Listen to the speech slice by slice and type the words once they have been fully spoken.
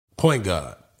Point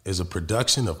Guard is a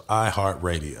production of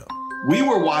iHeartRadio. We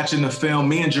were watching the film,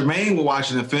 me and Jermaine were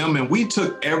watching the film, and we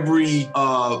took every,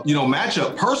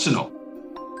 matchup personal.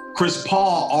 Chris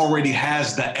Paul already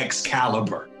has the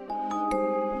Excalibur.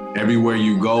 Everywhere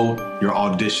you go, you're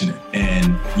auditioning,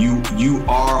 and you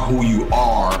are who you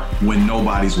are when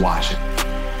nobody's watching.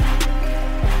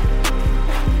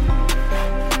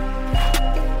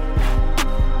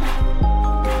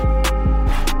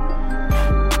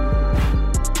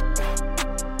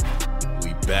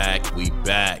 We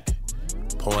back.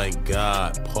 Point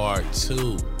Guard Part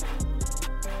 2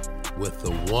 with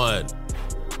the one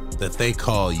that they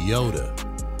call Yoda.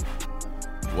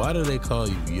 Why do they call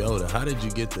you Yoda? How did you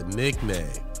get the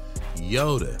nickname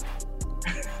Yoda?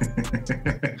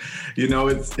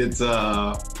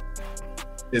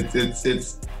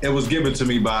 It was given to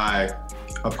me by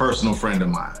a personal friend of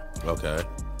mine. Okay.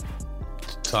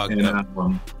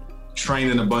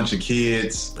 Training a bunch of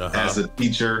kids as a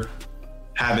teacher,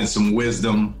 having some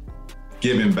wisdom,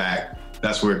 giving back.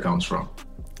 That's where it comes from.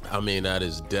 I mean, that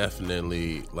is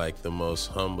definitely like the most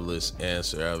humblest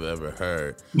answer I've ever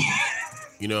heard.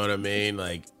 You know what I mean?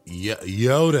 Like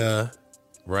Yoda,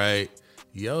 right?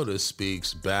 Yoda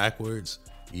speaks backwards.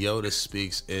 Yoda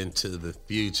speaks into the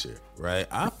future, right?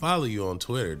 I follow you on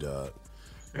Twitter, dog.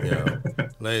 You know,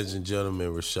 ladies and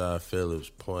gentlemen, Rashad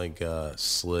Phillips, Point Guard,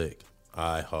 Slick,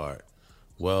 iHeart.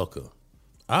 Welcome.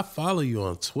 I follow you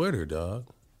on Twitter, dog.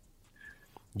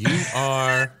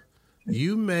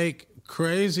 You make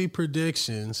crazy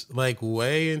predictions like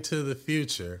way into the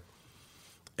future.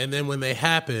 And then when they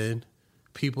happen,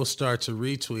 people start to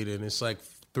retweet it, and it's like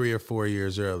 3 or 4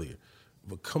 years earlier.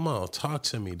 But come on, talk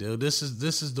to me, dude. This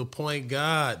is the Point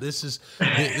Guard. This is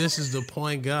the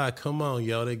Point Guard. Come on,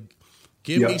 Yoda.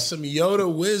 Give me some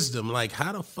Yoda wisdom. Like,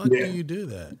 how the fuck do you do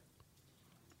that?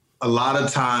 A lot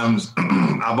of times,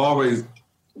 I've always,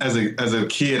 as a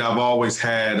kid, I've always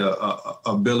had a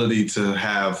ability to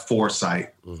have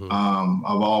foresight. Mm-hmm.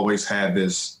 I've always had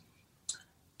this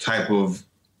type of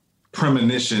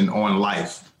premonition on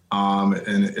life,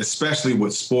 and especially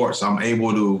with sports, I'm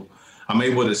able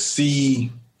to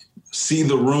see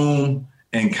the room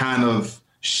and kind of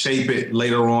shape it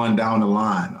later on down the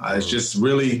line. It's just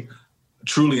really,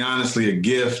 truly, honestly, a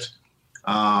gift.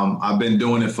 I've been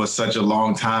doing it for such a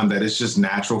long time that it's just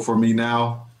natural for me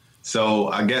now. So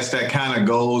I guess that kind of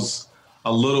goes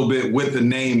a little bit with the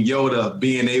name Yoda,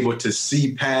 being able to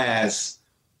see past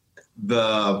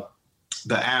the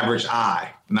average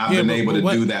eye. And I've been able to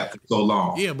do that for so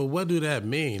long. Yeah, but what do that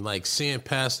mean? Like seeing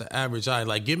past the average eye?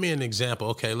 Like, give me an example.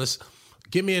 Okay,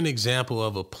 give me an example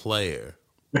of a player,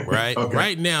 right? Okay.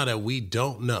 Right now that we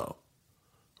don't know,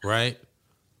 right?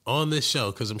 On this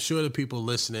show, because I'm sure the people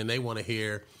listening, they want to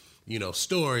hear,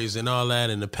 stories and all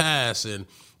that in the past and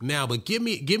now. But give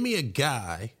me a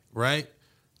guy, right,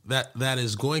 that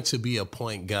is going to be a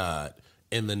point guard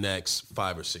in the next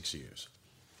 5 or 6 years.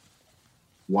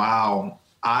 Wow.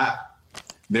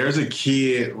 There's a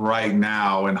kid right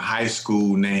now in high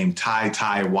school named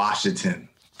Ty Washington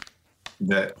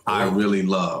that I really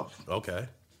love. Okay.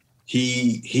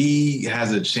 He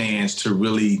has a chance to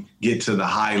really get to the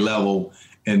high level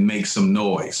and make some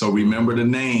noise. So remember the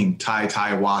name,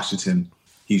 Ty Washington.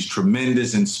 He's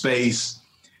tremendous in space.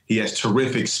 He has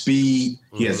terrific speed.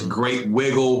 Mm-hmm. He has great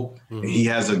wiggle. Mm-hmm. He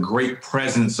has a great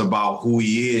presence about who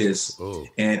he is. Oh.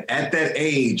 And at that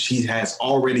age, he has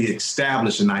already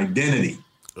established an identity.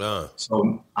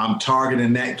 So I'm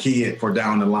targeting that kid for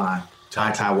down the line,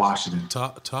 Ty Washington.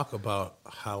 Talk about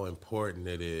how important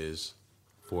it is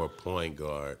for a point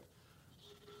guard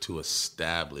to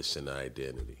establish an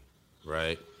identity.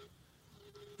 Right?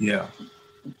 Yeah.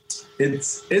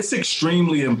 It's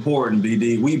extremely important,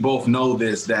 BD. We both know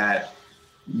this, that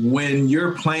when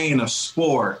you're playing a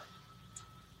sport,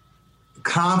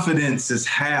 confidence is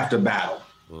half the battle.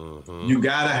 Mm-hmm. You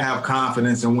got to have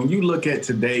confidence. And when you look at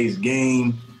today's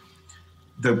game,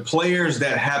 the players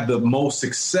that have the most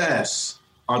success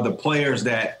are the players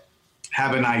that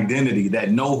have an identity,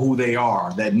 that know who they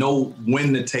are, that know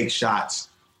when to take shots,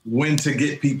 when to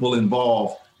get people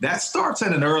involved. That starts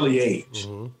at an early age.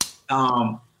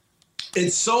 Mm-hmm.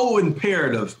 It's so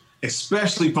imperative,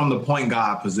 especially from the point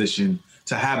guard position,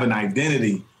 to have an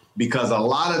identity, because a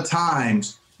lot of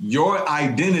times your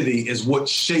identity is what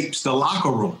shapes the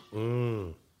locker room.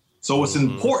 Mm. So it's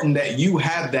important that you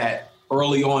have that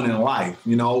early on in life.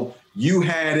 You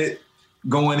had it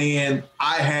going in,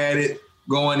 I had it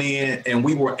going in, and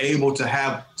we were able to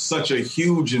have such a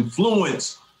huge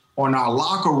influence on our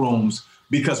locker rooms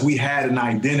because we had an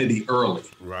identity early.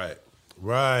 Right.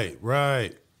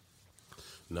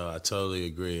 No, I totally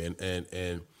agree.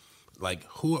 And like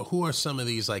who are some of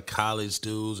these like college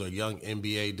dudes or young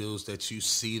NBA dudes that you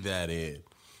see that in,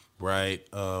 right?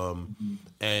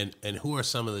 And who are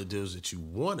some of the dudes that you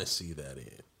want to see that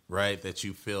in, right? That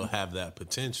you feel have that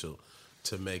potential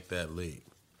to make that leap.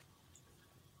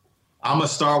 I'm gonna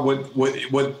start with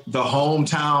the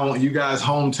hometown. You guys'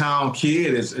 hometown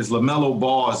kid is LaMelo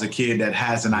Ball is a kid that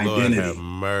has an identity. Lord have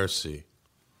mercy,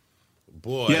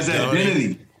 boy. He has an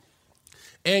identity,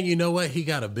 and you know what? He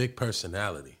got a big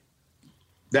personality.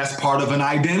 That's part of an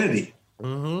identity.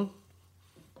 Mm-hmm.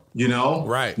 You know,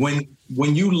 right? When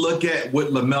you look at what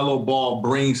LaMelo Ball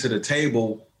brings to the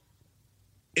table,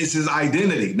 it's his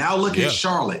identity. Now look at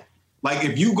Charlotte. Like,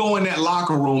 if you go in that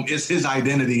locker room, it's his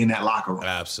identity in that locker room.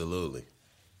 Absolutely.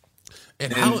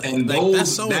 And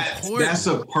that's so important. That's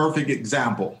a perfect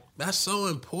example. That's so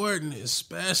important,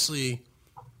 especially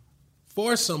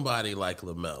for somebody like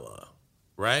LaMelo,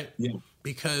 right? Yeah.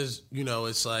 Because, you know,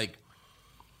 it's like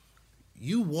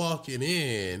you walking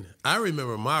in. I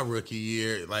remember my rookie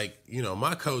year, like, you know,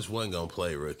 my coach wasn't going to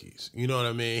play rookies. You know what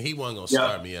I mean? He wasn't going to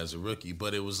start me as a rookie,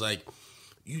 but it was like,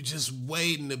 you just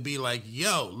waiting to be like,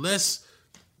 yo, let's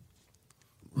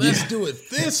do it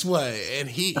this way. And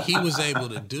he was able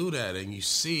to do that. And you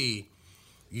see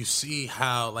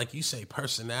how, like you say,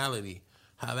 personality,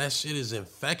 how that shit is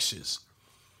infectious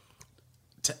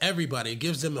to everybody. It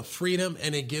gives them a freedom,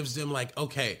 and it gives them like,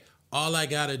 okay, all I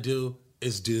got to do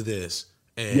is do this.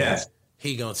 And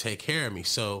he going to take care of me.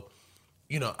 So,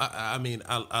 you know, I mean,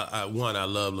 I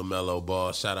love LaMelo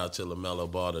Ball. Shout out to LaMelo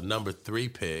Ball, the number 3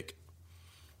 pick.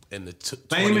 In the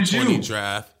 2020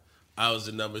 draft, I was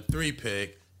the number 3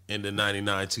 pick in the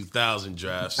 99-2000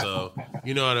 draft. So,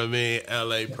 you know what I mean?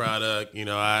 LA product, you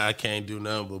know, I can't do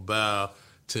nothing but bow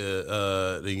to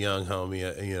the young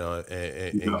homie, you know,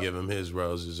 and give him his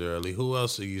roses early. Who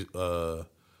else are you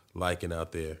liking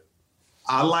out there?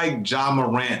 I like Ja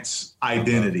Morant's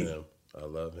identity. I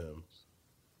love him.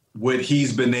 What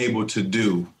he's been able to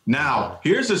do. Now,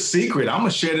 here's a secret. I'm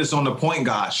going to share this on the Point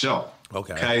Guard show.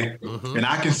 Okay. Mm-hmm. And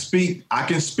I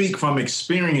can speak from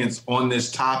experience on this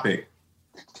topic.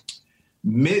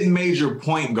 Mid-major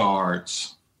point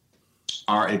guards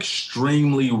are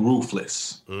extremely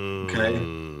ruthless. Okay.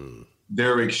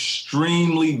 They're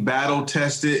extremely battle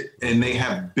tested, and they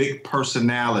have big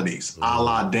personalities, a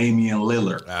la Damian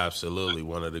Lillard. Absolutely.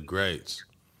 One of the greats.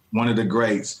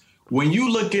 When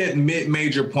you look at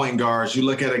mid-major point guards, you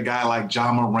look at a guy like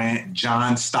Ja Morant,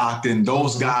 John Stockton,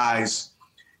 those guys,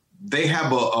 they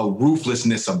have a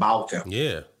ruthlessness about them.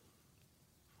 Yeah.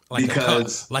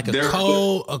 Because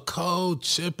a cold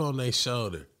chip on their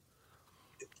shoulder.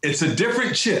 It's a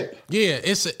different chip. Yeah,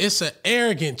 it's an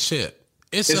arrogant chip.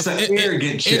 It is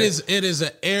an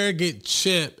arrogant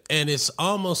chip, and it's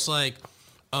almost like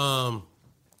an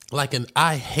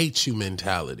I hate you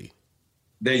mentality.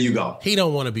 There you go. He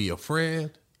don't want to be your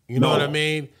friend. You know what I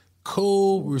mean?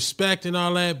 Cool, respect and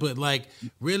all that, but like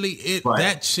really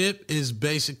that chip is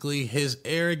basically his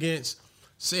arrogance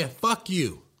saying fuck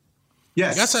you.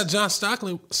 Yes. That's how John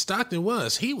Stockton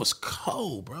was. He was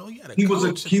cold, bro. He was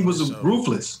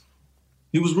ruthless.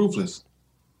 He was ruthless.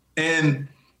 And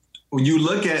when you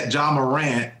look at Ja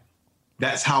Morant,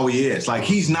 that's how he is. Like,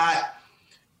 he's not,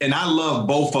 and I love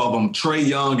both of them, Trae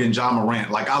Young and Ja Morant.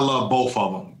 Like, I love both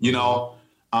of them, you know.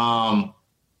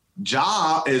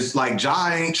 Ja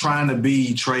ain't trying to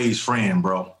be Trae's friend,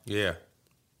 bro. Yeah.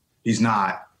 He's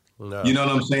not. No. You know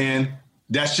what I'm saying?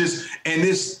 That's just, and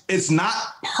it's not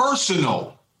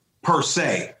personal per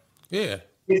se. Yeah.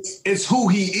 It's who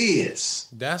he is.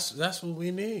 That's what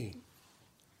we need.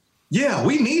 Yeah,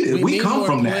 we need it. We come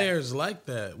from that. We need more players like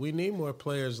that. We need more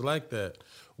players like that.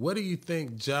 What do you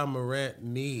think Ja Morant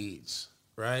needs,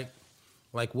 right?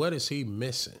 Like, what is he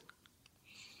missing?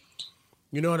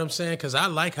 You know what I'm saying? Because I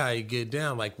like how he get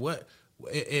down. Like, what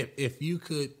if you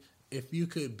could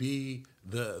be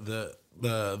the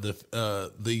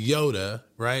Yoda,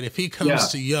 right? If he comes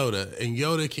to Yoda and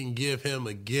Yoda can give him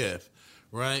a gift,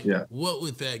 right? Yeah. What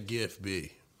would that gift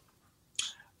be?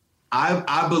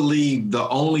 I believe the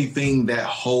only thing that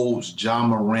holds Ja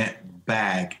Morant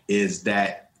back is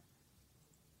that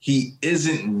he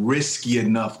isn't risky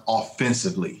enough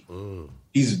offensively.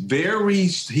 He's very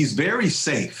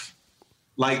safe.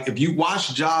 Like, if you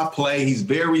watch Ja play, he's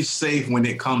very safe when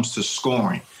it comes to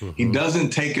scoring. He doesn't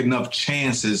take enough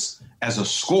chances as a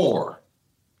scorer.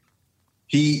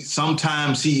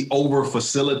 Sometimes he over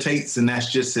facilitates, and that's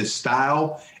just his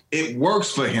style. It works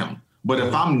for him. But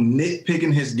if I'm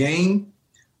nitpicking his game,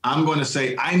 I'm going to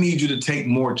say, I need you to take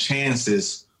more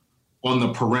chances on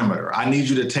the perimeter. I need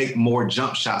you to take more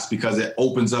jump shots because it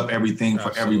opens up everything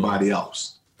for everybody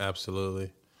else.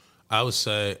 Absolutely. I would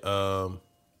say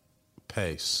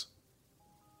pace.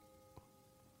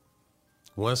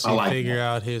 Once he figure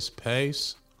out his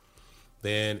pace,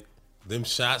 then them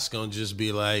shots gonna just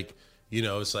be like, you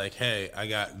know, it's like, hey,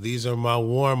 these are my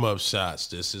warm-up shots.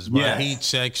 This is my heat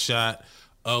check shot.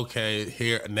 Okay,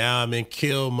 here now I'm in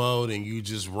kill mode, and you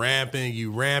just ramping,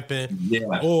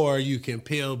 or you can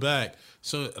peel back.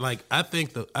 So, like, I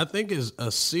think is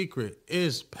a secret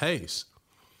is pace.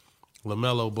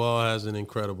 LaMelo Ball has an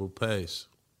incredible pace.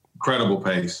 Incredible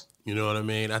pace. You know what I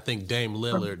mean? I think Dame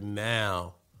Lillard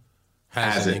now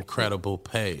has an incredible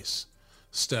pace.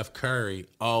 Steph Curry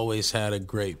always had a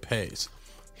great pace.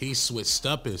 He switched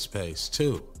up his pace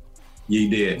too. He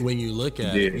did. When you look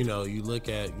at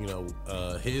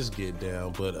his get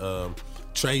down, but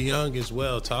Trae Young as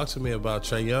well. Talk to me about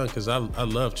Trae Young, because I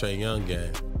love Trae Young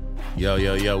game. Yo,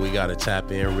 we got to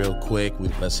tap in real quick.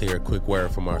 Let's hear a quick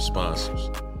word from our sponsors.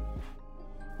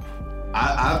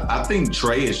 I think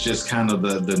Trae is just kind of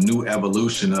the new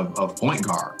evolution of point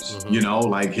guards. Mm-hmm. You know,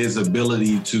 like his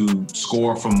ability to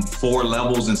score from 4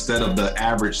 levels instead of the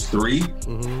average 3.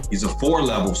 Mm-hmm. He's a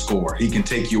 4-level scorer. He can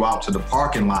take you out to the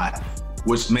parking lot,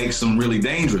 which makes him really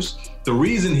dangerous. The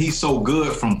reason he's so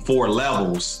good from 4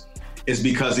 levels is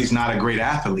because he's not a great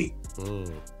athlete.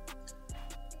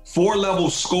 4-level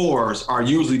scorers are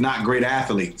usually not great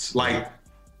athletes. Like,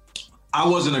 I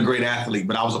wasn't a great athlete,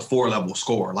 but I was a 4-level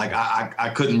scorer. Like,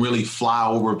 I couldn't really fly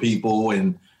over people,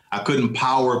 and I couldn't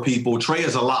power people. Trae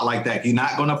is a lot like that. He's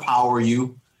not going to power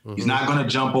you. Mm-hmm. He's not going to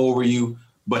jump over you,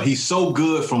 but he's so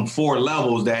good from 4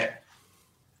 levels that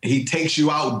he takes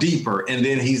you out deeper, and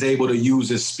then he's able to use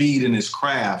his speed and his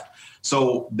craft.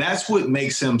 So that's what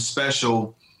makes him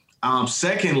special.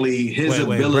 Secondly, his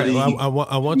ability. I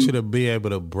want you to be able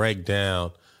to break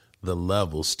down the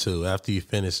levels too. After you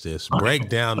finish this, break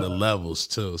down the levels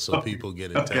too, so people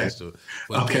get a taste of it.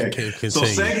 Okay. So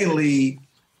secondly,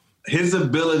 his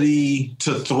ability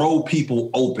to throw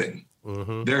people open.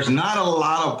 Mm-hmm. There's not a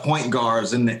lot of point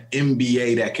guards in the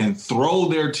NBA that can throw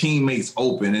their teammates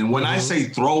open. And when I say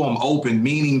throw them open,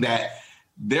 meaning that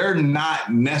they're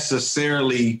not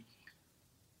necessarily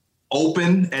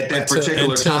open at that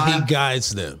particular time. Until he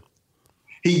guides them.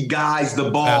 He guides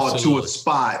the ball to a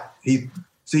spot. He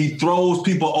throws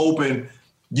people open.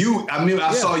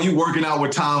 I saw you working out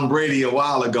with Tom Brady a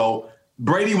while ago.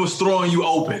 Brady was throwing you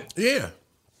open. Yeah.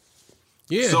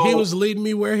 So, he was leading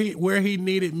me where he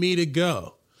needed me to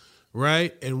go,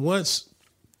 right? And once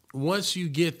you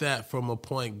get that from a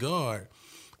point guard,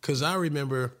 because I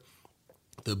remember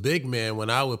the big man when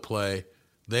I would play,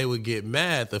 they would get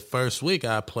mad the first week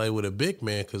I play with a big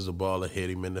man because the ball would hit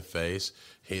him in the face,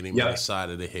 hit him in the side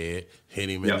of the head, hit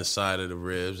him in the side of the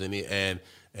ribs, and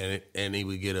he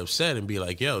would get upset and be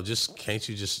like, "Yo, can't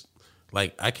you just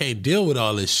like, I can't deal with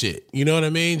all this shit." You know what I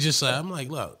mean? Just like, I'm like,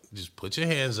 look, just put your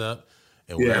hands up,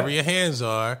 and wherever your hands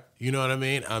are, you know what I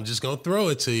mean? I'm just gonna throw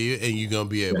it to you, and you're gonna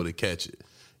be able to catch it.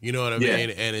 You know what I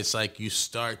mean? And it's like you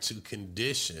start to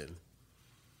condition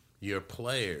your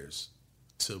players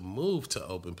to move to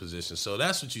open positions. So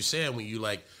that's what you're saying when you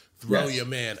like throw your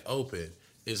man open.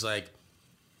 It's like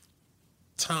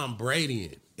Tom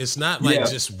Brady. It's not like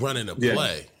just running a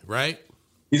play, right?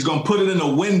 He's going to put it in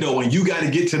a window, and you got to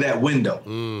get to that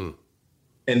window.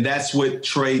 And that's what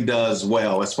Trae does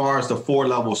well. As far as the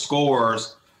 4-level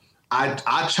scorers,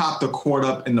 I chop the court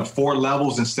up into 4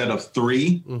 levels instead of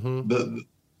 3. Mm-hmm.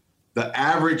 The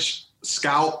average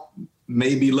scout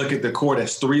maybe look at the court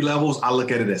as 3 levels. I look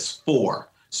at it as 4.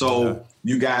 So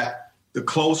you got the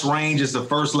close range is the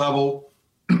first level,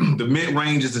 the mid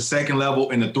range is the second level,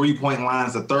 and the 3-point line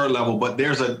is the third level. But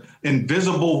there's an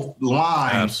invisible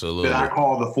line that I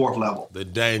call the 4th level. The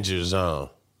danger zone.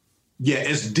 Yeah,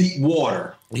 it's deep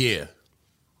water. Yeah.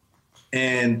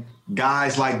 And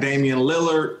guys like Damian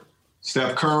Lillard,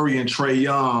 Steph Curry, and Trae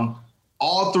Young,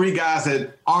 all 3 guys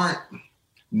that aren't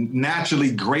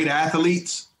naturally great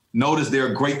athletes, notice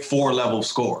they're great 4-level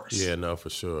scorers. Yeah, no, for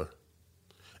sure.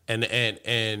 And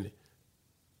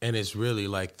it's really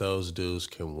like those dudes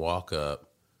can walk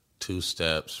up 2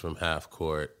 steps from half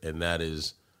court, and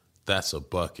that's a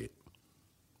bucket.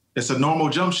 It's a normal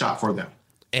jump shot for them.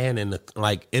 And in the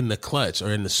clutch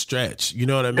or in the stretch, you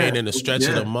know what I mean? In the stretch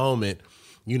of the moment,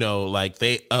 you know, like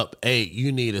they up 8,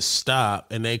 you need to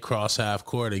stop, and they cross half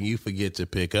court, and you forget to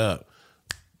pick up.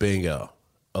 Bingo.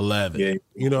 11. Yeah,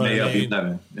 you know what I mean?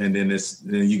 11. And then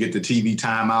you get the TV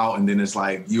timeout, and then it's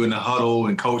like you in the huddle,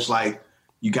 and coach like,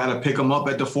 you got to pick them up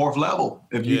at the 4th level.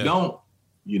 If you don't,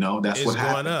 you know, that's what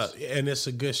happens. It's going up, and it's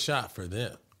a good shot for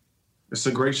them. It's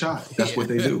a great shot. That's what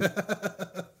they do.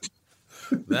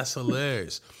 That's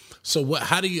hilarious. So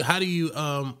how do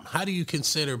you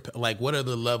consider, like, what are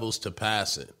the levels to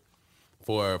passing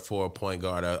for a point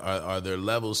guard? Are there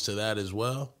levels to that as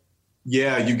well?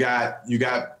 Yeah, you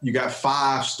got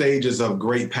 5 stages of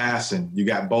great passing. You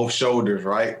got both shoulders,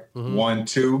 right? 1,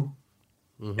 2,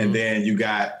 and then you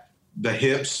got the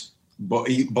hips, both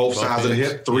sides of the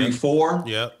hip, 3, 4,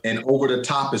 and over the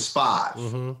top is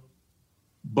 5.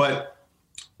 But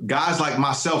guys like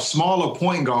myself, smaller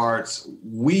point guards,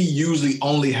 we usually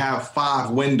only have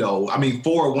 4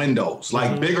 windows.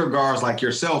 Like bigger guards like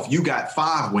yourself, you got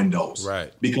 5 windows,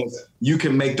 right? Because you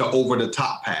can make the over the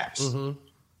top pass.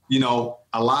 You know,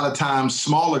 a lot of times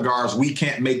smaller guards, we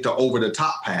can't make the over the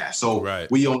top pass. So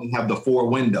we only have the 4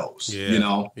 windows, you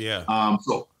know?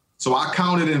 So I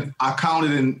counted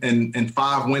in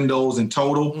 5 windows in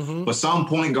total, but some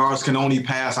point guards can only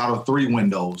pass out of 3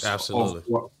 windows. Absolutely.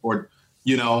 Or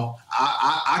you know,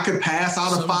 I could pass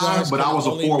out of 5, but I was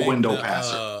a 4 window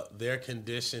passer. They're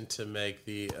conditioned to make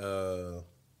the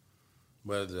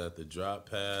what is that? The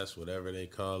drop pass, whatever they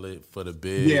call it for the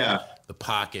big. Yeah. The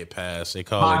pocket pass. They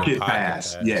call it a pocket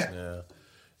pass. Yeah. Now.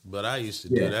 But I used to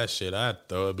do that shit. I'd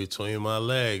throw it between my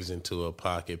legs into a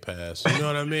pocket pass. You know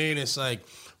what I mean? It's like,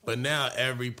 but now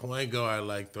every point guard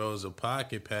like throws a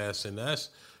pocket pass, and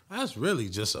that's really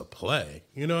just a play.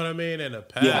 You know what I mean? And a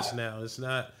pass now, it's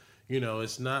not. You know,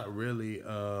 it's not really.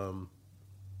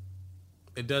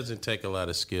 It doesn't take a lot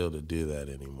of skill to do that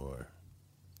anymore.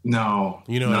 No.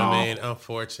 You know what I mean?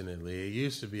 Unfortunately, it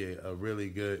used to be a really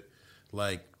good,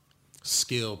 like,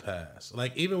 skill pass.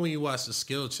 Like, even when you watch the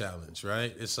skill challenge,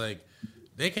 right? It's like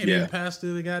they can't even pass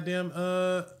through the goddamn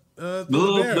the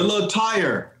little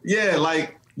tire. Yeah,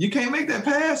 like you can't make that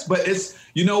pass. But it's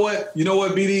you know what,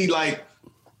 BD, like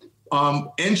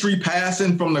entry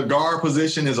passing from the guard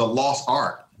position is a lost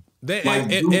art. It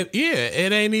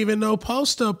ain't even no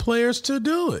post-up players to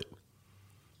do it.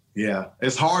 Yeah,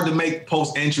 it's hard to make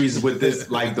post entries with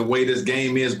this, like the way this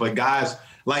game is. But guys,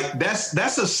 like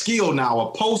that's a skill now.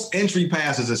 A post entry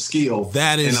pass is a skill.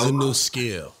 That is a new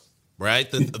skill, right?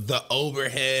 The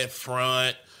overhead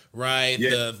front, right?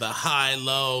 Yeah. The high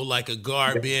low, like a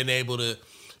guard being able to,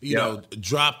 you know,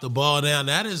 drop the ball down.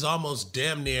 That is almost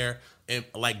damn near and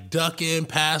like duck in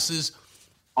passes.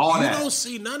 You don't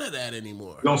see none of that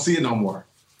anymore. You don't see it no more.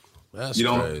 That's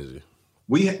crazy.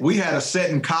 We had a set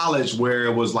in college where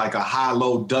it was like a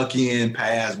high-low duck-in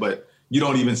pass, but you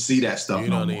don't even see that stuff. You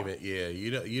don't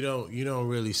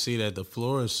really see that. The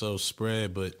floor is so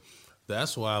spread, but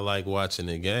that's why I like watching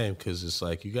the game because it's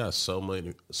like you got so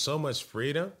much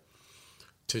freedom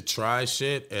to try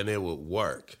shit and it would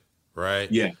work, right?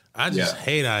 Yeah. I just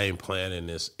hate I ain't playing in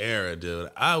this era,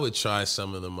 dude. I would try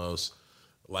some of the most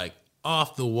like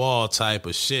off the wall type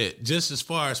of shit, just as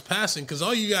far as passing, because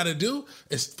all you got to do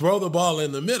is throw the ball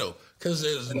in the middle because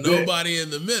there's nobody in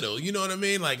the middle. You know what I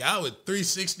mean? Like I would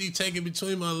 360 take it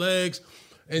between my legs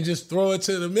and just throw it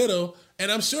to the middle.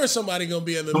 And I'm sure somebody going to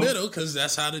be in the middle because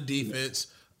that's how the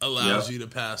defense allows you to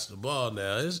pass the ball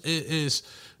now. It's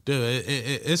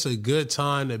a good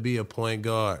time to be a point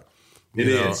guard. It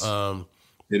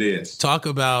is. Talk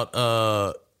about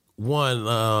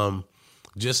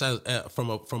just as from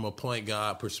a point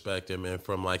guard perspective and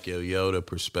from like your Yoda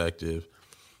perspective,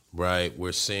 right?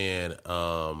 We're seeing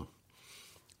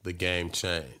the game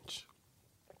change,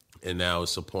 and now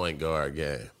it's a point guard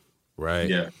game, right?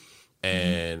 Yeah.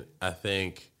 And I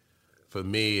think for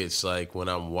me, it's like when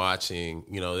I'm watching,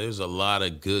 you know, there's a lot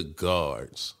of good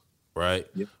guards, right?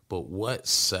 Yeah. But what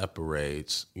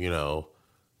separates, you know,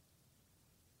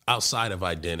 outside of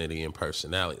identity and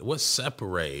personality, what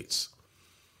separates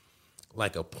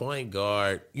like a point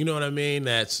guard, you know what I mean?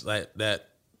 That's like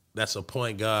that's a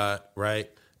point guard, right?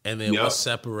 And then what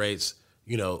separates,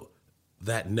 you know,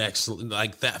 that next,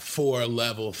 like that 4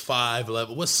 level, 5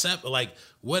 level,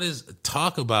 what is,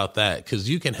 talk about that? Cause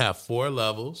you can have 4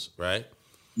 levels, right?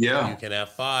 Yeah. You can have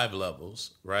 5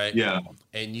 levels, right? Yeah.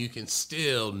 And you can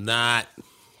still not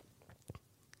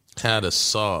have the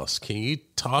sauce. Can you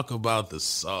talk about the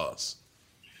sauce?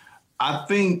 I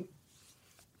think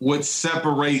what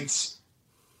separates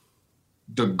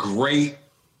the great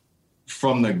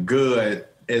from the good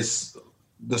is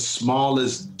the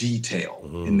smallest detail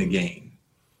in the game.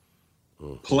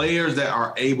 Players that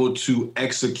are able to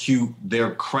execute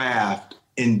their craft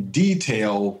in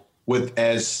detail with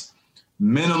as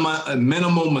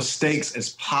minimal mistakes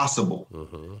as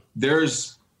possible.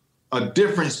 There's a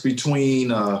difference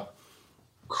between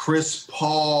Chris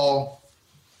Paul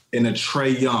and a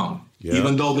Trae Young,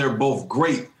 even though they're both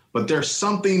great, but there's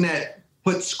something that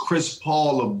puts Chris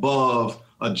Paul above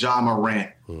a Ja Morant,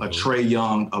 a Trae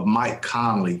Young, a Mike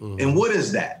Conley. And what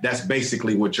is that? That's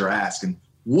basically what you're asking.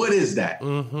 What is that?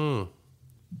 The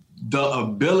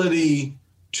ability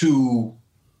to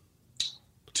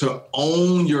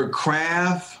own your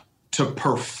craft, to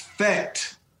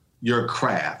perfect your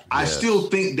craft. I still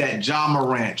think that Ja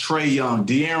Morant, Trae Young,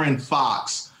 De'Aaron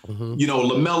Fox,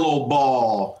 LaMelo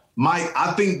Ball, Mike,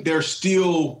 I think they're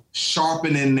still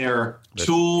sharpening their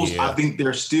tools. I think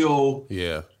they're still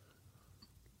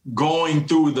going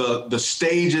through the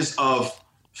stages of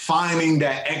finding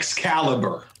that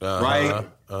Excalibur, right?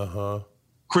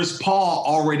 Chris Paul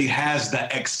already has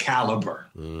the Excalibur.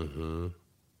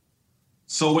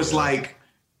 So it's like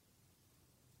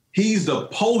he's the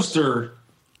poster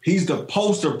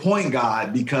point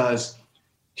guard because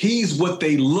he's what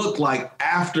they look like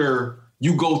after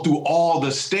you go through all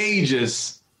the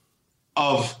stages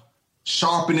of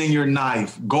sharpening your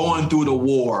knife, going through the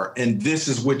war, and this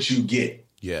is what you get.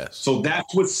 Yes. So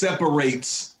that's what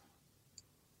separates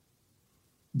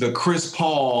the Chris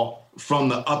Paul from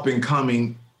the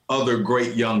up-and-coming other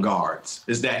great young guards,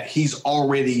 is that he's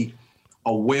already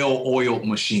a well-oiled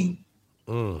machine.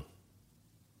 That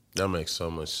makes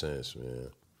so much sense, man.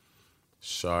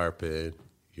 Sharpen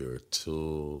your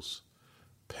tools,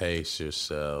 pace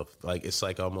yourself. Like, it's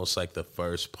like almost like the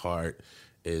first part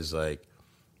is like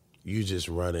you just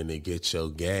running to get your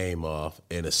game off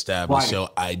and establish your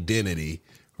identity,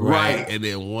 right? And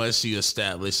then once you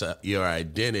establish your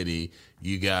identity,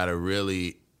 you got to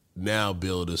really now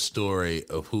build a story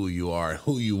of who you are and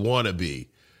who you want to be.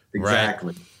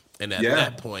 Exactly. Right? And at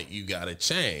that point, you got to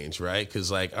change, right?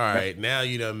 Because, like, all right, now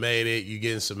you done made it. You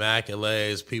getting some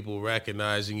accolades, people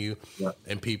recognizing you,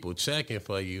 and people checking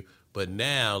for you. But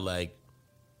now, like,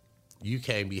 you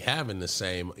can't be having the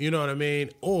same, you know what I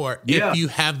mean? Or if you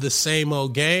have the same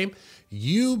old game,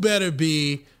 you better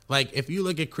be, like, if you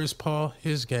look at Chris Paul,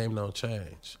 his game don't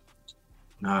change.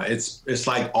 Nah, it's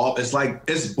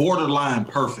borderline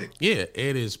perfect. Yeah,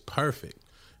 it is perfect.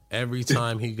 Every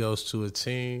time he goes to a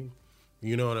team,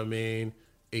 you know what I mean?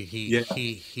 He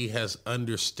has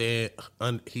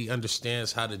he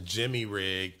understands how to jimmy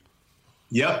rig.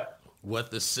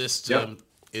 What the system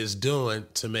is doing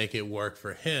to make it work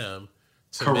for him,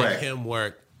 to make him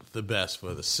work the best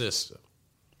for the system.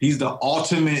 He's the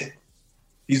ultimate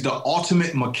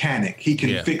mechanic. He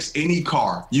can fix any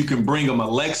car. You can bring him a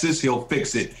Lexus, he'll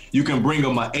fix it. You can bring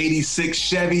him an 86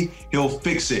 Chevy, he'll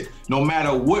fix it. No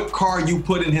matter what car you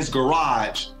put in his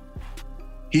garage,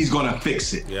 he's gonna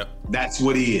fix it. That's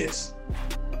what he is.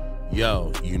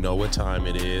 Yo, you know what time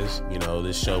it is. You know,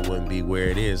 this show wouldn't be where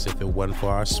it is if it wasn't for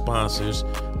our sponsors.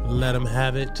 Let them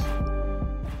have it.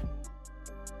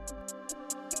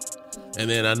 And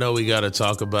then I know we got to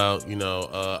talk about,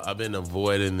 I've been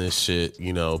avoiding this shit,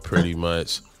 pretty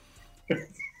much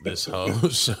this whole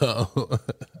show.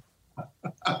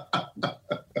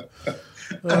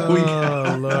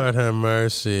 Oh, Lord have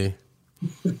mercy.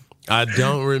 I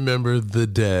don't remember the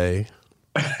day.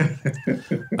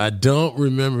 I don't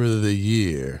remember the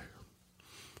year.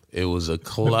 It was a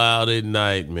clouded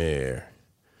nightmare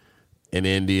in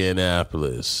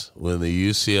Indianapolis when the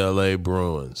UCLA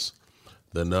Bruins,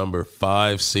 the number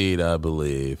 5 seed, I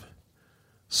believe,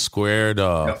 squared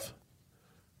off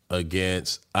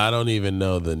against, I don't even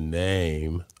know the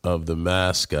name of the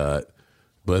mascot,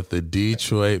 but the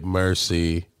Detroit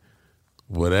Mercy,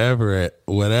 whatever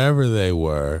they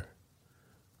were.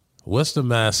 What's the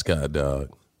mascot,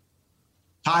 dog?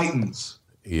 Titans.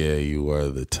 Yeah, you were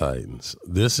the Titans.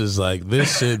 This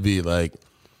should be like,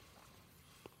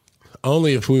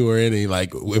 only if we were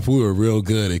if we were real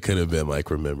good, it could have been like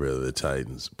Remember the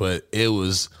Titans. But it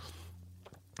was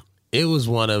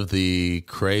one of the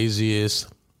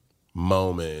craziest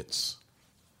moments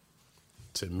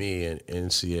to me in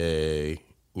NCAA,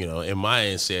 in my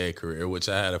NCAA career, which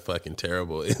I had a fucking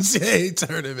terrible NCAA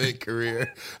tournament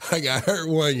career. I got hurt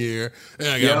one year, and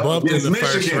I got bumped in the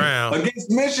first round.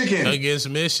 Against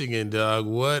Michigan, dog.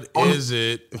 What is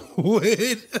it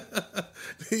with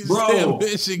these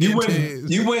Michigan teams?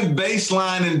 You went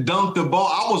baseline and dunked the ball.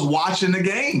 I was watching the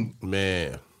game.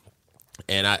 Man.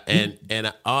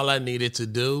 And all I needed to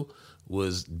do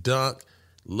was dunk,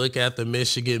 look at the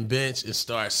Michigan bench, and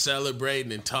start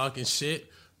celebrating and talking shit.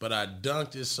 But I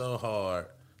dunked it so hard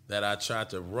that I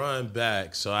tried to run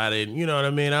back, so I didn't, you know what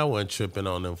I mean? I wasn't tripping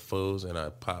on them fools, and I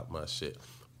popped my shit.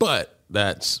 But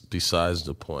that's besides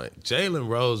the point. Jalen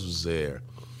Rose was there.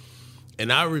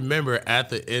 And I remember at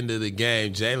the end of the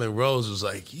game, Jalen Rose was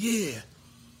like, yeah.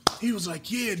 He was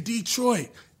like, yeah,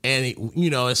 Detroit. And,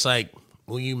 it's like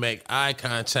when you make eye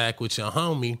contact with your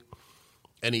homie,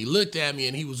 and he looked at me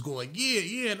and he was going,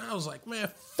 yeah. And I was like, man,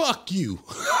 fuck you.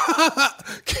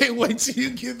 Can't wait till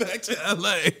you get back to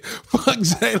LA. Fuck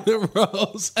Jalen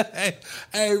Rose.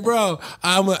 Hey, bro,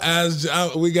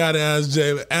 we got to ask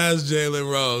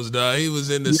Jalen Rose, dog. He was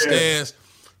in the stands.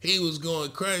 He was going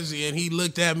crazy and he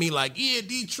looked at me like, yeah,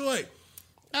 Detroit.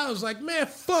 I was like, man,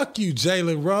 fuck you,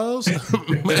 Jalen Rose.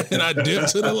 And I dipped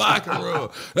to the locker room.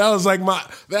 That was like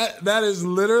that is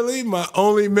literally my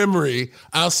only memory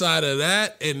outside of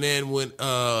that. And then when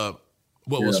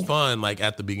what was fun, like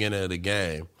at the beginning of the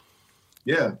game.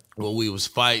 Yeah. When we was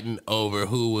fighting over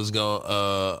who was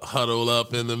gonna huddle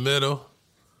up in the middle.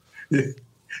 Yeah,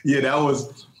 it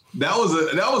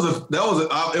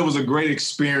was a great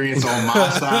experience on my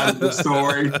side of the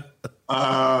story.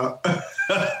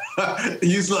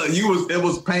 It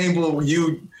was painful.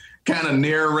 You kind of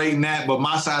narrating that, but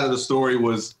my side of the story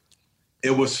was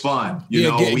fun.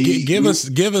 Give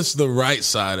us the right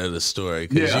side of the story,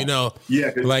 because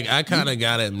like I kind of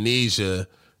got amnesia.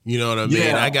 You know what I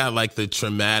mean? I got like the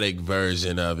traumatic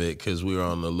version of it because we were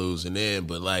on the losing end,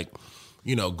 but like,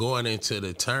 going into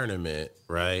the tournament,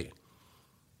 right?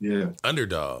 Yeah,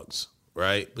 underdogs,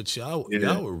 right? But y'all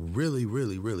were really,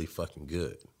 really, really fucking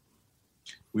good.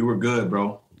 We were good,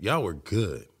 bro. Y'all were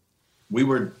good. We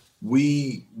were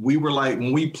like,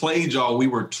 when we played y'all, we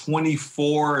were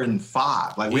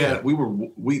 24-5. Like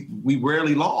we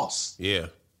rarely lost. Yeah.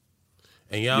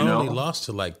 And y'all only lost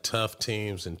to like tough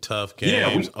teams and tough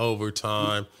games,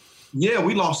 overtime. Yeah,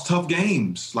 we lost tough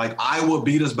games. Like Iowa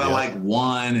beat us by like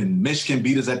 1, and Michigan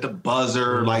beat us at the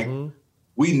buzzer. Mm-hmm. Like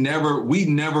we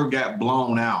never got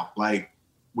blown out. Like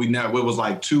it was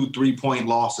like 2-3 point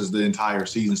losses the entire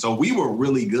season. So we were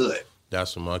really good.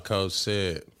 That's what my coach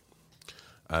said.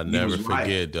 I never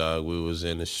forget, dog. We was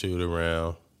in the shoot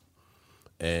around,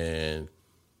 and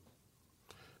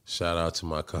shout out to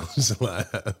my coach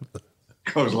Lab.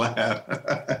 Coach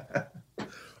Lab.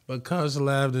 But Coach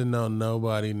Lab didn't know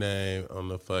nobody's name on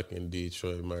the fucking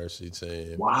Detroit Mercy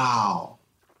team. Wow.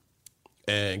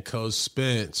 And Coach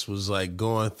Spence was like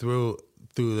going through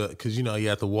the, because you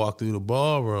have to walk through the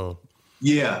ballroom.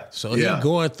 Yeah. So he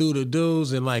going through the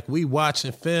dudes, and like we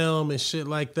watching film and shit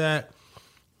like that.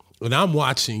 And I'm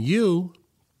watching you.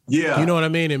 Yeah. You know what I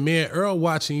mean? And me and Earl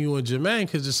watching you and Jermaine,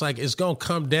 because it's like it's gonna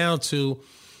come down to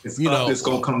it's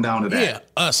gonna come down to that. Yeah,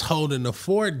 us holding the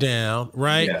fort down,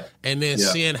 right? Yeah. And then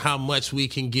seeing how much we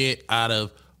can get out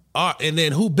of and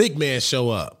then who big man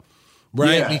show up.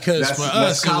 Right? Yeah, because for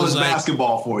us, that's college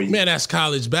basketball for you. Man, that's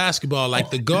college basketball. Like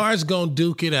the guard's gonna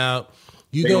duke it out.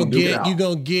 You gonna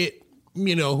get,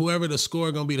 whoever the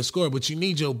scorer gonna be the scorer, but you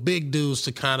need your big dudes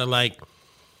to kind of like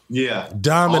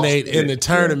dominate in the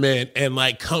tournament and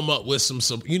like come up with some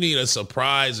you need a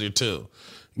surprise or two.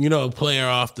 A player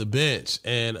off the bench.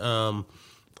 And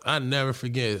I never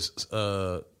forget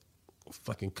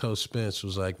fucking Coach Spence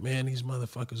was like, man, these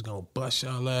motherfuckers gonna bust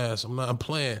y'all ass. I'm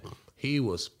playing. He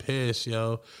was pissed,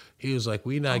 yo. He was like,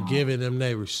 we not giving them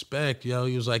their respect, yo.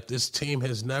 He was like, this team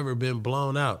has never been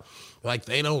blown out. Like,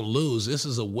 they don't lose. This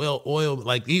is a well-oiled,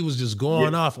 like, he was just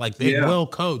going off. Like, they well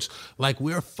coached. Like,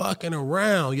 we're fucking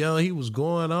around, yo. He was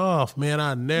going off, man.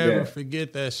 I never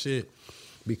forget that shit,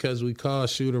 because we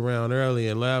called shoot around early,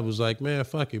 and Lab was like, man,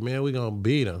 fuck it, man. We gonna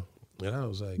beat him. And I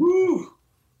was like, woo.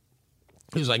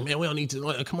 He was like, man, we don't need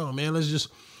to, come on, man. Let's just,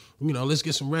 let's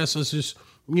get some rest. Let's just,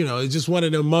 it's just one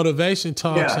of them motivation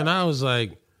talks. And I was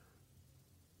like,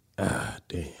 damn,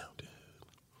 dude.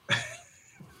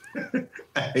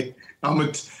 Hey,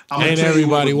 ain't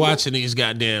everybody watching these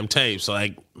goddamn tapes.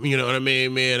 Like, you know what I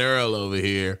mean? Me and Earl over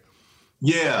here.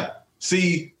 Yeah.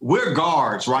 See, we're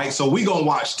guards, right? So we gonna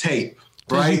watch tape,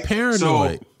 right? You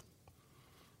paranoid.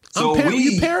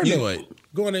 You paranoid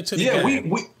going into the game.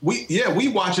 We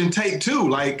watching tape too.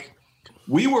 Like,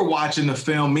 we were watching the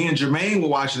film. Me and Jermaine were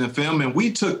watching the film, and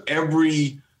we took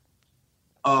every,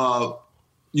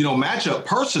 matchup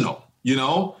personal.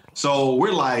 So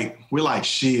we're like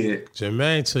shit.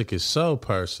 Jermaine took it so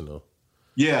personal.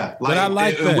 Yeah, but I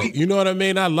like that. You know what I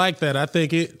mean? I like that. I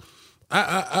think it.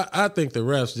 I think the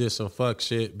refs did some fuck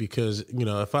shit, because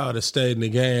if I would have stayed in the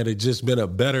game, it'd just been a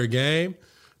better game,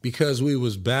 because we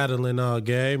was battling all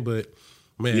game, but.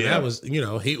 Man, that was,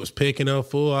 he was picking up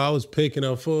full. I was picking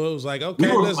up full. It was like,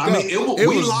 okay, let's go. It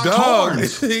was dog.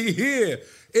 Yeah.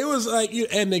 It was like,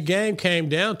 and the game came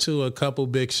down to a couple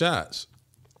big shots.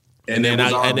 And then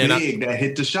our big that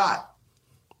hit the shot.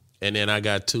 And then I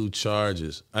got 2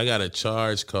 charges. I got a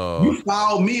charge call. You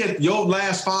fouled me. Your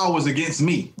last foul was against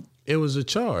me. It was a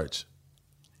charge.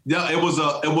 Yeah, it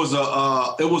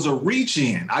was a reach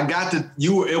in. I got to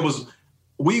you. It was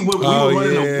we were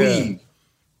running a weave.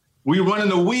 We were running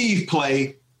the weave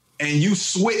play, and you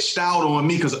switched out on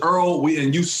me because Earl.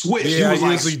 You switched. Yeah,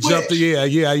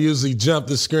 I usually jump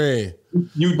the screen.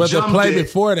 But the play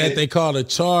before that, they called a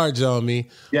charge on me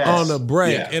on the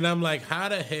break, and I'm like, how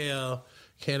the hell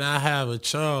can I have a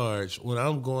charge when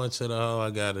I'm going to the hole?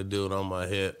 I got to do it on my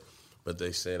hip. But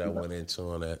they said I went into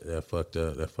on that fucked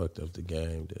up the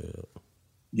game, dude.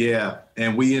 Yeah,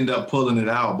 and we end up pulling it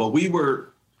out. But we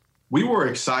were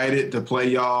excited to play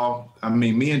y'all. I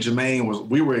mean, me and Jermaine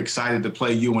we were excited to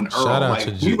play you and Earl. Shout out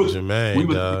to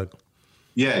Jermaine, dog.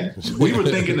 Yeah, we were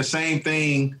thinking the same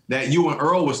thing that you and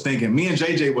Earl was thinking. Me and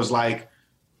JJ was like,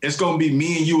 it's going to be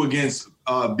me and you against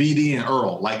BD and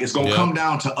Earl. Like, it's going to come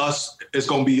down to us. It's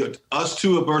going to be us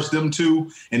two versus them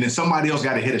two, and then somebody else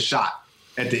got to hit a shot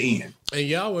at the end.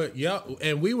 And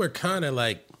and we were kind of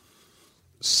like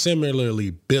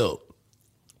similarly built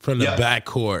from the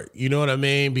backcourt. You know what I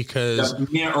mean? Because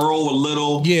me and Earl were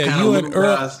little. Yeah,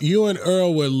 you and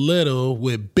Earl were little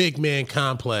with big man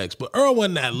complex, but Earl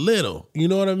wasn't that little. You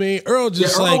know what I mean? Earl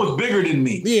was bigger than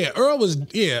me. Yeah,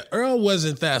 Earl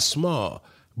wasn't that small.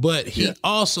 But he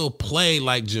also played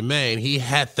like Jermaine. He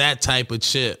had that type of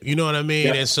chip. You know what I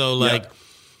mean? And so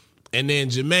and then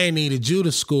Jermaine needed you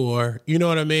to score, you know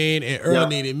what I mean? And Earl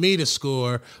needed me to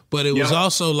score. But it was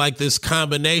also like this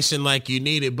combination, like you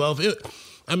needed both.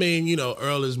 I mean, you know,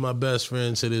 Earl is my best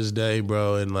friend to this day,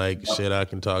 bro. And like, shit, I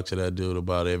can talk to that dude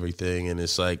about everything. And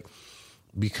it's like,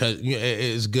 because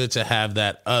it's good to have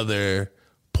that other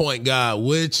point guard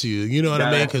with you. You know what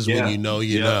I mean? Because when you know,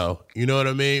 you know. You know what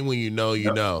I mean? When you know,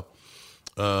 you know.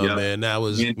 Man, that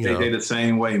was, me and JJ the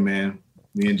same way, man.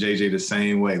 Me and JJ the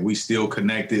same way. We still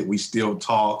connected. We still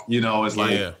talk. You know, it's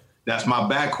like, that's my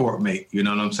backcourt mate. You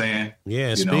know what I'm saying?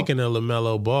 Yeah, speaking of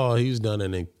LaMelo Ball, he's done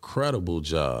an incredible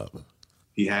job.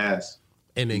 He has.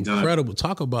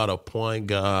 Talk about a point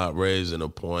guard raising a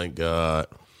point guard.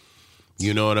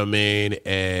 You know what I mean?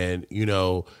 And, you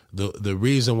know, the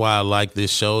reason why I like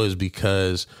this show is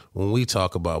because when we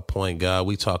talk about point guard,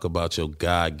 we talk about your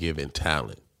God-given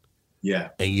talent. Yeah.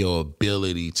 And your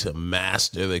ability to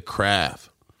master the craft,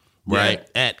 right?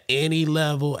 Yeah. At any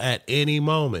level, at any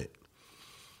moment.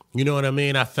 You know what I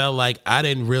mean? I felt like I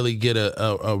didn't really get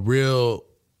a real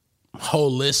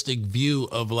holistic view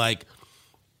of like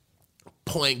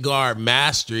point guard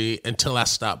mastery until I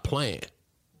stopped playing.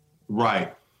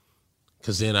 Right.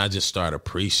 Because then I just started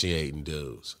appreciating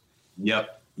dudes.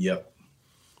 Yep.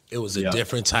 It was a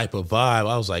different type of vibe.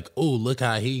 I was like, oh, look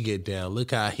how he get down.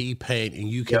 Look how he paint. And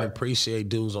you can appreciate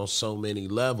dudes on so many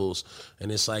levels.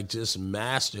 And it's like, just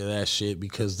master that shit,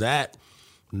 because that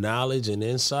knowledge and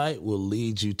insight will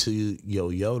lead you to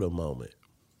your Yoda moment.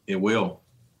 It will.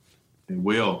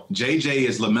 JJ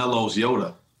is LaMelo's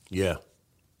Yoda. Yeah.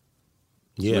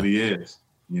 That's what he is,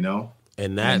 you know?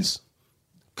 And that's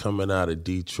coming out of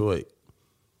Detroit.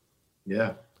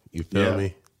 Yeah. You feel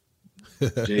me?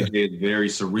 JJ is very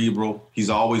cerebral. He's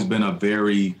always been a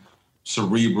very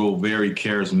cerebral, very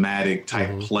charismatic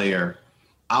type player.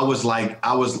 He was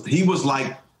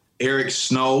like Eric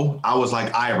Snow. I was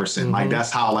like Iverson. Mm-hmm. Like, that's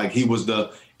how, like,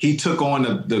 he took on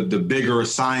the bigger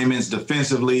assignments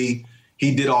defensively.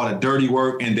 He did all the dirty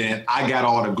work, and then I got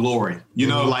all the glory. You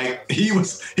know, like he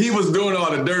was doing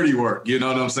all the dirty work. You know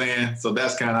what I'm saying? So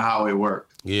that's kind of how it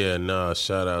worked. Yeah, no,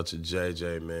 shout out to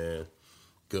JJ, man.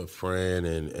 Good friend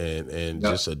and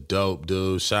just a dope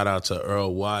dude. Shout out to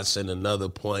Earl Watson, another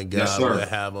point guard we'll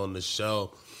have on the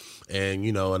show. And,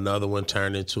 you know, another one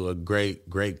turned into a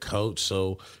great coach.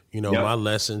 So, you know, my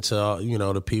lesson to, you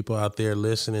know, the people out there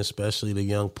listening, especially the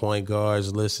young point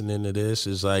guards listening to this,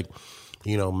 is like,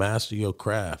 you know, master your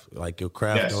craft. Like, your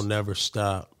craft don't never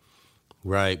stop,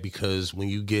 right? Because when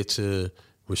you get to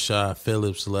Rashad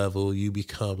Phillips level, you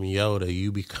become Yoda.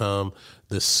 You become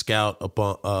the scout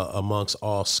amongst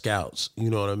all scouts. You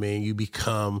know what I mean? You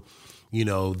become, you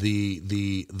know,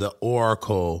 the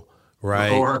oracle, right?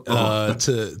 The oracle.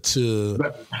 To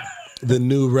the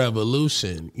new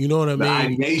revolution. You know what I mean?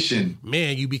 The ideation.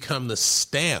 Man, you become the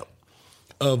stamp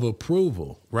of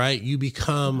approval, right? You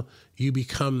become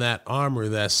that armor,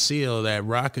 that seal, that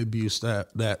rocket boost,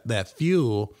 that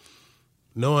fuel,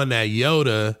 knowing that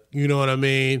Yoda, you know what I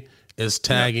mean, is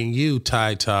tagging you,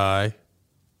 Ty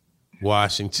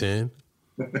Washington,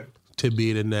 to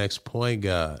be the next point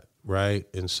guard, right?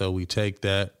 And so we take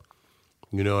that,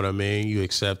 you know what I mean? You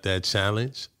accept that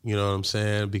challenge, you know what I'm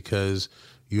saying? Because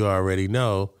you already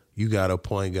know you got a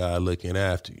point guard looking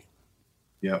after you.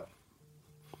 Yep.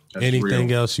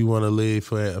 Anything else you want to leave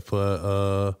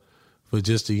for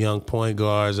just the young point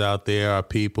guards out there, our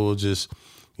people? Just,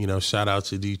 you know, shout out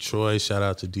to Detroit, shout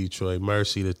out to Detroit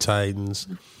Mercy, the Titans.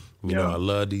 You know, I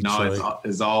love Detroit. No,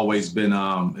 it's always been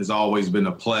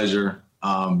a pleasure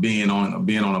being on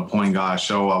a point guard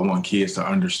show. I want kids to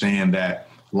understand that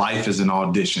life is an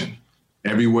audition.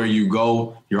 Everywhere you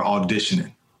go, you're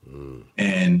auditioning,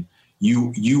 and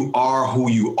you are who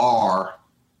you are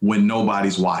when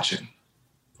nobody's watching.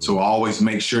 So always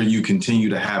make sure you continue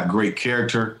to have great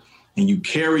character and you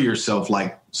carry yourself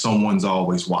like someone's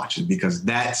always watching, because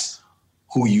that's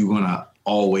who you're gonna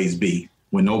always be.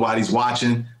 When nobody's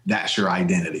watching, that's your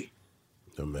identity.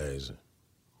 Amazing.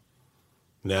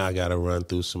 Now I got to run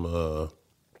through some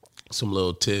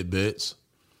little tidbits.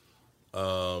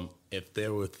 If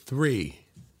there were three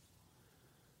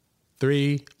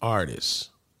artists,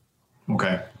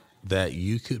 okay, that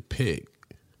you could pick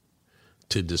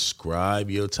to describe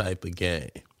your type of game,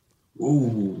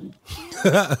 ooh,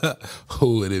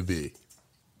 who would it be?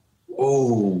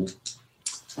 Ooh,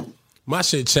 my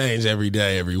shit change every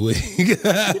day, every week.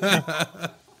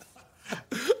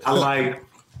 I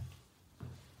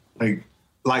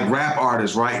like rap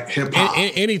artists, right? Hip hop,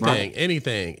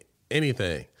 anything.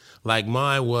 Like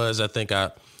mine was, I think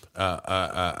I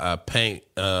paint.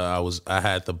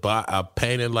 I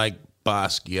painted like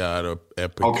Basquiat or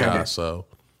Picasso.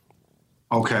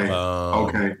 Okay.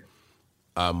 Okay.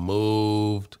 I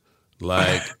moved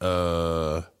like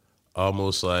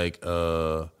almost like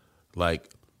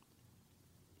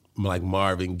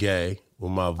Marvin Gaye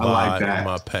with my vibe and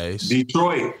my pace.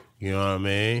 Detroit. You know what I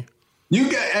mean? You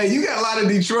got a lot of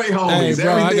Detroit homies. Hey,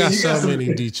 bro, I got so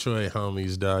many Detroit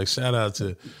homies, dog. Shout out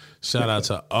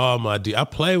to all my I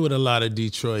play with a lot of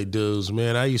Detroit dudes,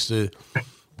 man. I used to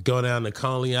go down to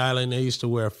Coney Island. They used to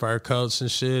wear fur coats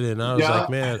and shit, and I was like,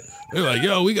 man, they're like,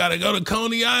 yo, we gotta go to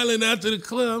Coney Island after the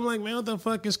club. I'm like, man, what the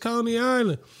fuck is Coney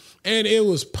Island? And it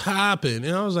was popping,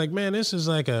 and I was like, man, this is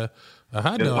like a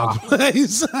hot dog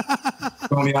place.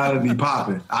 Coney Island be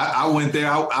popping. I went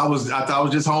there. I thought I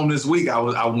was just home this week. I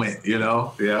went,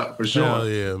 yeah, for sure. Hell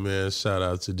yeah, man. Shout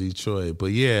out to Detroit.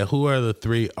 But yeah, who are the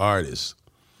three artists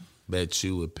that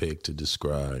you would pick to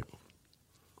describe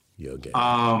your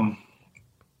game?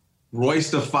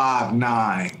 Royce da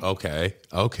 5'9".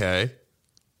 Okay.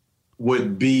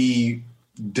 Would be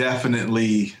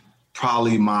definitely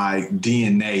probably my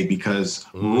DNA because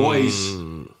Royce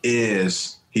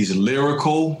he's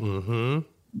lyrical. Mm-hmm.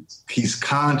 He's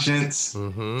conscious.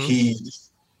 Mm-hmm.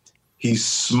 He's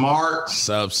smart.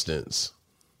 Substance.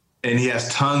 And he has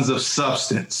tons of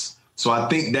substance. So I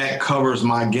think that covers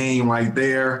my game right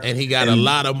there. And he got a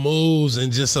lot of moves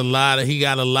and just he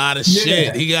got a lot of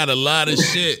shit. He got a lot of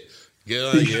shit.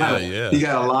 Yeah. He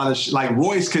got a lot of like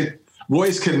Royce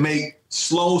could make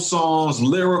slow songs,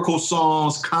 lyrical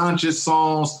songs, conscious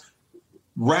songs,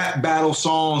 rap battle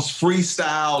songs,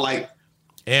 freestyle,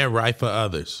 and write for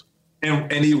others.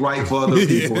 And he write for other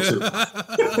people too.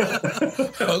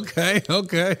 Okay.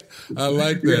 I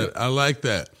like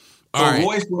that. All so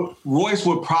right. Royce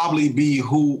would probably be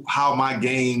how my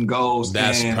game goes.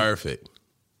 That's perfect.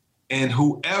 And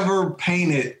whoever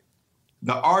painted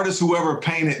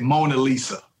Mona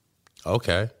Lisa.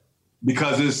 Okay.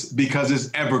 Because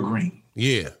it's evergreen.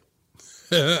 Yeah.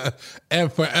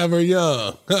 And forever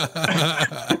young.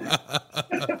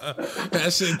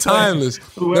 That shit timeless.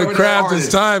 The craft is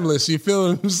timeless. You feel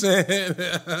what I'm saying?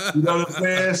 You know what I'm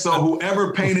saying? So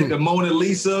whoever painted the Mona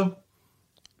Lisa,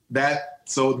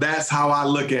 that's how I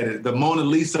look at it. The Mona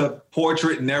Lisa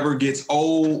portrait never gets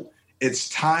old. It's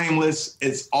timeless.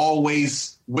 It's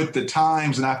always with the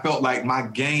times. And I felt like my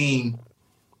game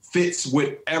fits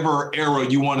whatever era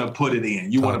you want to put it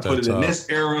in. You want to put it in this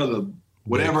era,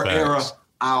 whatever era,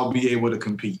 I'll be able to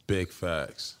compete. Big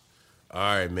facts. All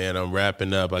right, man, I'm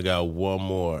wrapping up. I got one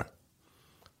more.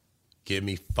 Give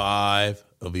me 5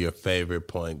 of your favorite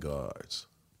point guards,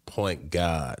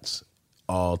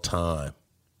 all time.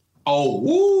 Oh,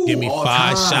 woo, give me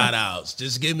 5 shout outs.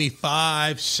 Just give me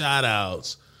 5 shout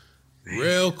outs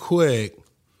real quick.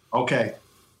 Okay.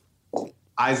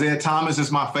 Isaiah Thomas is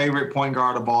my favorite point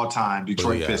guard of all time.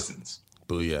 Detroit Pistons.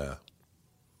 Booyah.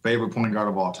 Favorite point guard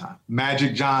of all time.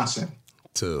 Magic Johnson.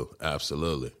 2,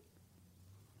 absolutely.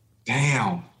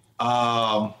 Damn.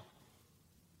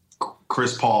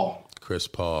 Chris Paul.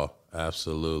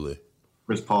 Absolutely.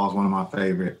 Chris Paul is one of my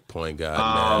favorite. Point guard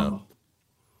now.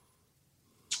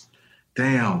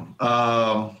 Damn.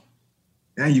 Now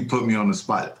you put me on the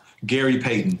spot. Gary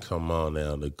Payton. Come on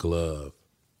now, the glove.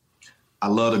 I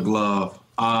love the glove.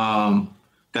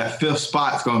 That 5th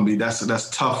spot's gonna be that's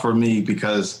tough for me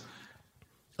because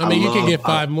you can get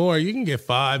 5 more. You can get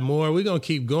 5 more. We're gonna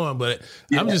keep going, but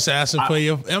I'm just asking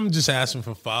I'm just asking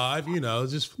for 5.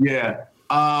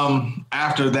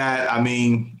 After that,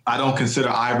 I don't consider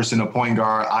Iverson a point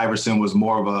guard. Iverson was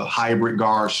more of a hybrid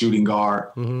guard, shooting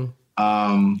guard. Mm-hmm.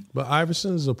 But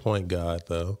Iverson is a point guard,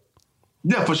 though.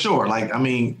 Yeah, for sure.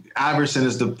 Iverson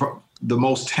is the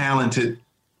most talented.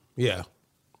 Yeah.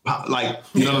 You know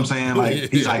what I'm saying?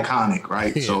 He's iconic,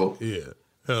 right? Yeah, so yeah.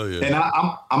 Hell yeah. And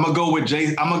I'm gonna go with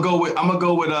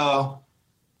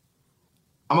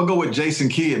Jason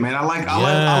Kidd, man. I like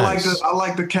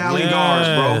the Cali guards,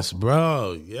 bro. Yes,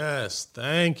 bro. Yes,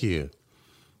 thank you.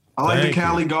 I like the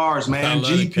Cali guards, man. I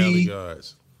love the Cali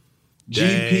guards.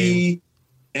 GP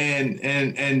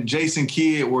and Jason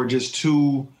Kidd were just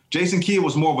two. Jason Kidd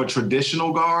was more of a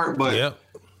traditional guard, but yep.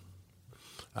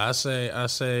 I say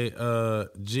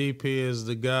GP is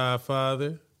the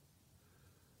Godfather.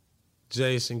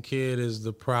 Jason Kidd is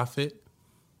the prophet.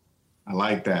 I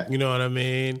like that. You know what I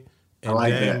mean? And I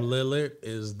like Dame that. Lillard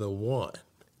is the one.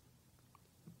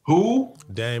 Who?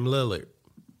 Dame Lillard.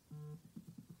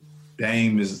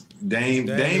 Dame is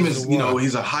you know,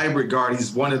 he's a hybrid guard.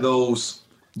 He's one of those.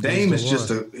 Dame is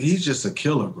he's just a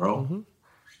killer, bro. Mm-hmm.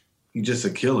 He's just a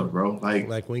killer, bro.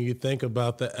 Like when you think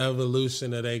about the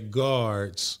evolution of their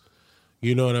guards,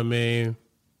 you know what I mean?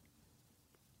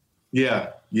 Yeah.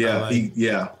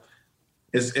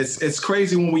 It's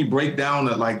crazy when we break down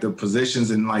the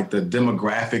positions and like the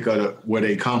demographic of where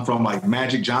they come from. Like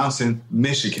Magic Johnson,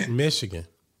 Michigan.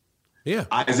 Yeah.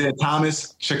 Isaiah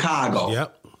Thomas, Chicago.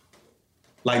 Yep.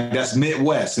 Like that's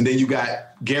Midwest. And then you got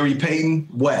Gary Payton,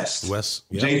 West.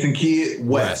 Yep. Jason Kidd,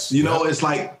 West. You know, it's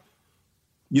like,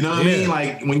 you know what I mean?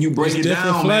 Like when you break it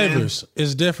down, flavors. Man.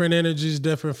 It's different energies,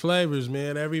 different flavors,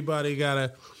 man. Everybody got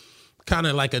a kind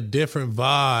of like a different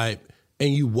vibe.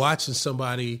 And you watching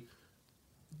somebody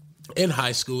in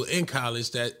high school, in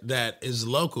college that is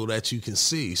local that you can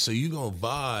see. So you going to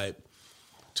vibe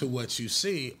to what you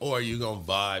see, or you going to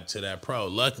vibe to that pro.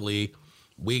 Luckily,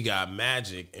 we got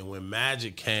Magic, and when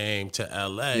Magic came to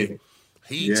LA,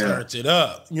 he turned it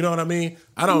up. You know what I mean?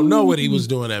 I don't know what he was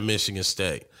doing at Michigan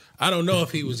State. I don't know if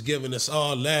he was giving us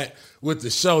all that with the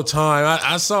Showtime.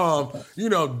 I saw him, you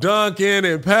know, dunking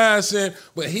and passing,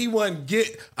 but he wasn't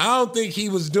I don't think he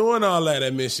was doing all that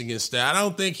at Michigan State. I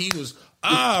don't think he was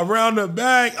around the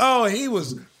back. Oh, he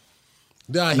was.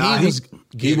 He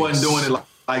wasn't doing it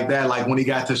like that. Like when he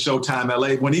got to Showtime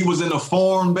LA, when he was in the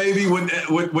Forum, baby,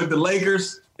 with the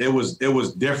Lakers, it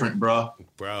was different, bro.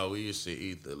 Bro, we used to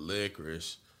eat the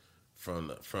licorice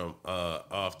from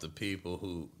off the people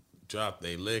who dropped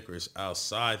their licorice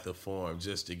outside the Forum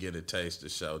just to get a taste of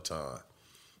Showtime.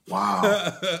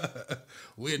 Wow.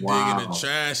 We're digging the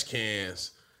trash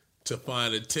cans to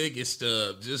find a ticket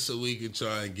stub just so we can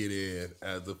try and get in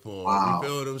at the Forum. Wow. You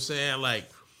feel what I'm saying? Like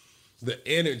the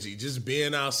energy, just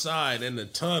being outside in the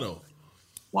tunnel.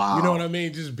 Wow. You know what I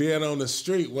mean? Just being on the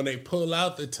street when they pull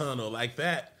out the tunnel like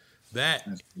that.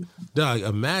 Dog,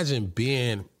 imagine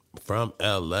being from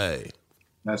LA.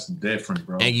 That's different,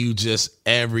 bro. And you just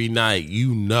every night,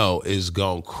 you know, is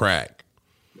gonna crack.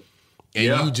 And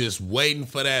you just waiting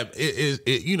for that.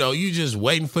 You know, you just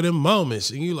waiting for them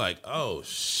moments. And you like, oh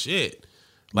shit.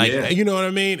 Like, you know what I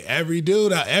mean? Every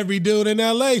dude in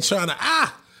LA trying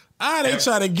to, they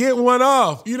trying to get one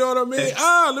off. You know what I mean?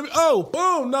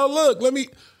 Boom. No, look,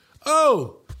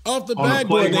 off the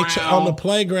backboard. On the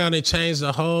playground, they changed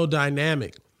the whole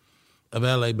dynamic of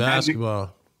LA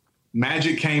basketball.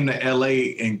 Magic came to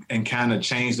LA and kind of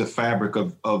changed the fabric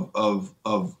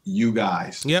of you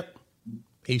guys. Yep.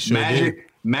 He sure did.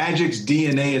 Magic's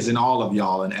DNA is in all of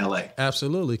y'all in LA.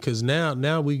 Absolutely. Cause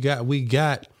now we got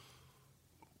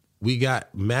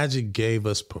Magic gave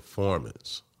us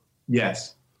performance.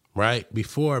 Yes. Right?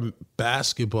 Before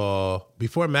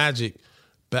Magic,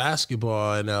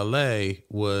 basketball in LA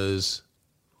was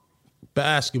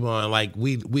basketball, and like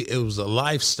it was a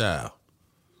lifestyle.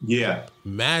 Yeah.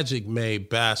 Magic made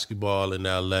basketball in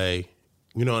LA,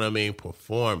 you know what I mean,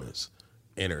 performance,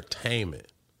 entertainment.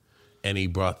 And he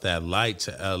brought that light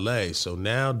to LA. So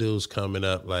now dudes coming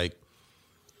up like,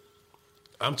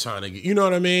 I'm trying to get, you know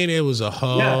what I mean? It was a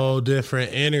whole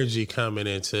different energy coming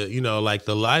into, you know, like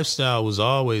the lifestyle was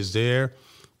always there.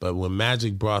 But when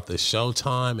Magic brought the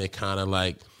Showtime, it kind of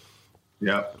like,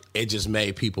 it just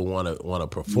made people want to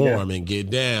perform and get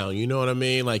down. You know what I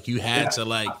mean? Like you had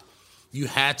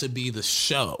to be the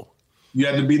show. You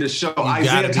had to be the show.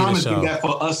 Isaiah Thomas did that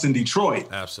for us in Detroit.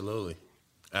 Absolutely.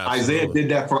 Isaiah did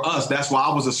that for us. That's why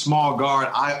I was a small guard.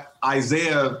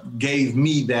 Isaiah gave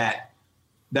me that.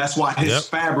 That's why his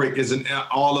fabric is in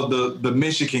all of the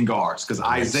Michigan guards. Because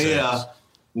Isaiah,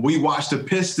 we watched the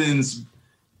Pistons.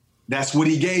 That's what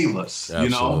he gave us. Absolutely. You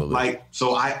know, like,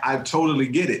 so I totally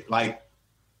get it. Like,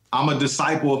 I'm a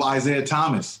disciple of Isaiah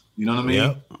Thomas. You know what I mean?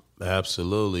 Yep.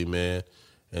 Absolutely, man.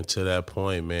 And to that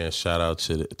point, man, shout out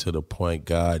to the point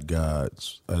guard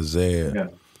gods,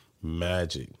 Isaiah,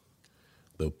 Magic,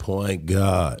 the Point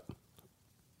God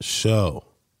Show,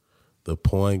 the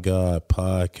Point God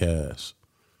Podcast.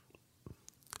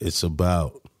 It's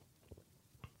about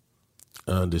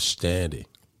understanding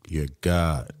your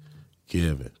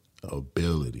God-given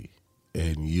ability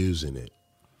and using it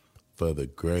for the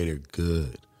greater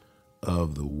good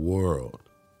of the world.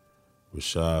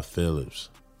 Rashad Phillips,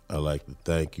 I'd like to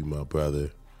thank you, my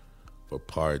brother, for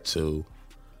part 2.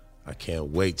 I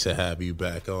can't wait to have you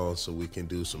back on so we can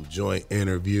do some joint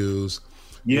interviews.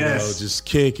 Yes. You know, just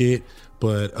kick it.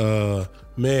 But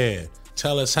man,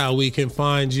 tell us how we can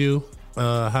find you,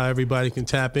 how everybody can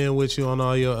tap in with you on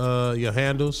all your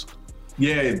handles.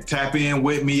 Yeah, tap in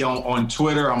with me on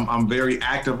Twitter. I'm very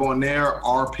active on there,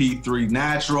 RP3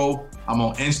 Natural. I'm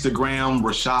on Instagram,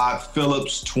 Rashad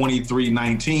Phillips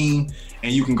 2319.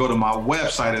 And you can go to my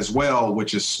website as well,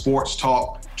 which is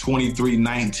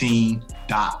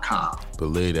sportstalk2319.com.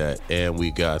 Believe that. And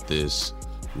we got this.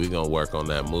 We're going to work on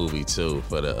that movie too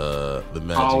for the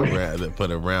Magic for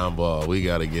the round ball. We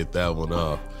got to get that one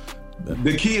off.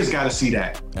 The kids got to see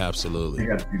that. Absolutely.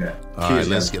 They got to see that. All right,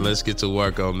 let's get to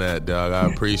work on that, dog.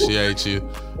 I appreciate you.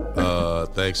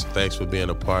 Thanks for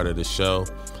being a part of the show.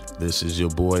 This is your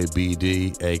boy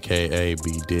BD, aka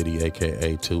B Diddy,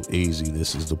 aka Too Easy.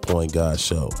 This is the Point Guard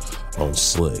Show on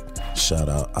Slick. Shout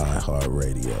out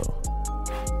iHeartRadio.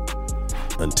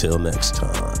 Until next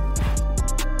time.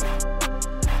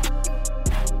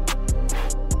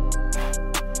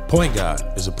 Point Guard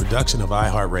is a production of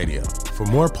iHeartRadio. For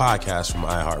more podcasts from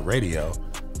iHeartRadio,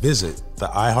 visit the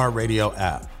iHeartRadio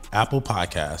app, Apple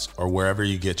Podcasts, or wherever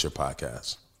you get your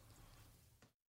podcasts.